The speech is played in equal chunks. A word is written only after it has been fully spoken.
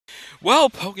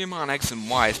Well, Pokemon X and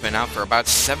Y has been out for about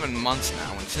 7 months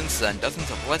now, and since then,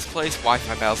 dozens of Let's Plays,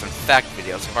 Wi-Fi battles, and fact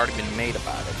videos have already been made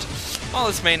about it. While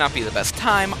this may not be the best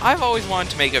time, I've always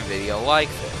wanted to make a video like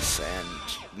this, and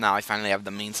now I finally have the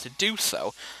means to do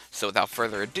so. So without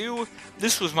further ado,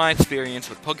 this was my experience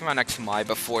with Pokemon X and Y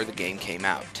before the game came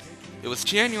out. It was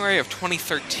January of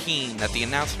 2013 that the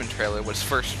announcement trailer was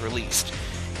first released,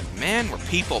 and man, were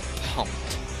people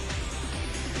pumped.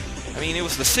 I mean, it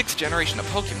was the 6th generation of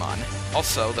Pokemon.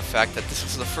 Also, the fact that this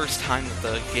was the first time that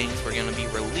the games were going to be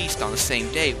released on the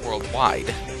same day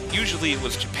worldwide. Usually it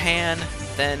was Japan,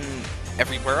 then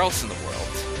everywhere else in the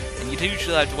world. And you'd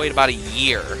usually have to wait about a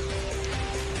year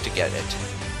to get it.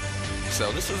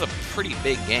 So this was a pretty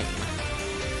big game.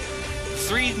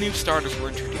 3 new starters were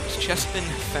introduced: Chespin,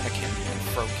 Fennekin, and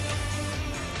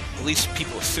Froakie. At least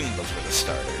people assumed those were the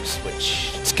starters,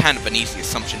 which is kind of an easy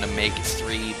assumption to make. It's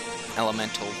 3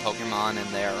 elemental Pokemon, and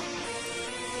they're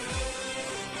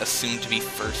assumed to be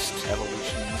first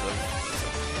evolutions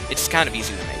of... It's kind of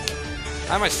easy to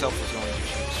make. I myself was going to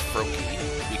choose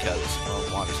Froakie, because, well,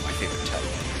 water's my favorite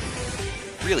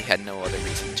type. Really had no other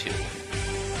reason to.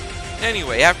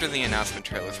 Anyway, after the announcement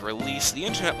trailers were released, the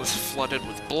internet was flooded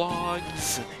with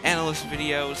blogs, analyst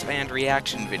videos, and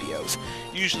reaction videos,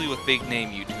 usually with big-name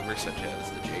YouTubers such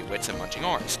as the J-Wits and Munching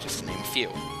Orange, just to name a few.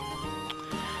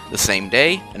 The same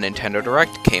day, a Nintendo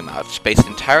Direct came out, based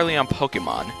entirely on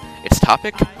Pokemon. Its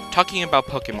topic? Talking about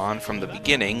Pokemon from the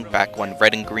beginning, back when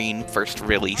Red and Green first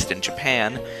released in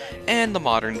Japan, and the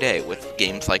modern day, with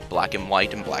games like Black and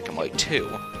White and Black and White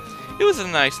 2. It was a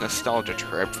nice nostalgia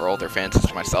trip for older fans such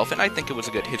as myself, and I think it was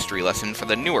a good history lesson for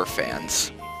the newer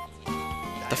fans.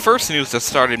 The first news that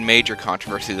started major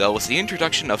controversy, though, was the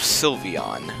introduction of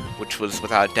Sylveon, which was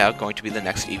without a doubt going to be the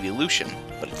next evolution,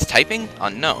 but its typing?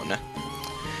 Unknown.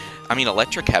 I mean,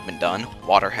 Electric had been done,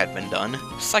 Water had been done,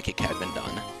 Psychic had been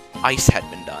done, Ice had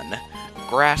been done,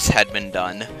 Grass had been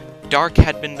done, Dark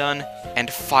had been done,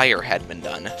 and Fire had been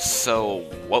done. So,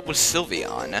 what was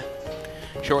Sylveon?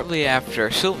 Shortly after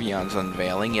Sylveon's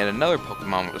unveiling, yet another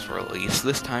Pokemon was released,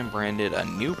 this time branded a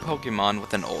new Pokemon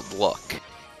with an old look.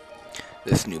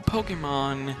 This new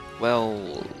Pokemon, well,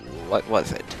 what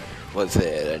was it? Was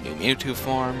it a new Mewtwo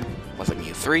form? Was it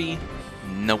Mew 3?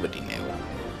 Nobody knew.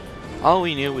 All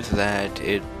we knew was that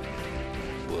it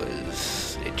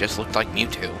just looked like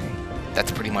Mewtwo. That's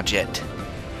pretty much it.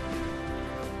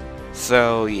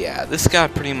 So yeah, this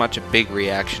got pretty much a big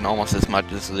reaction, almost as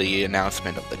much as the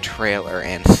announcement of the trailer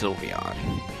and Sylveon.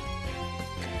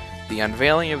 The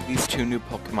unveiling of these 2 new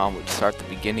Pokemon would start the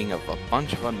beginning of a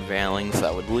bunch of unveilings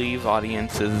that would leave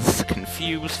audiences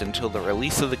confused until the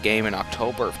release of the game in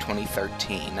October of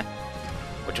 2013,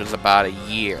 which was about a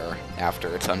year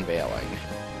after its unveiling.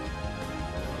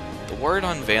 The word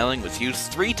unveiling was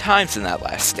used 3 times in that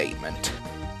last statement.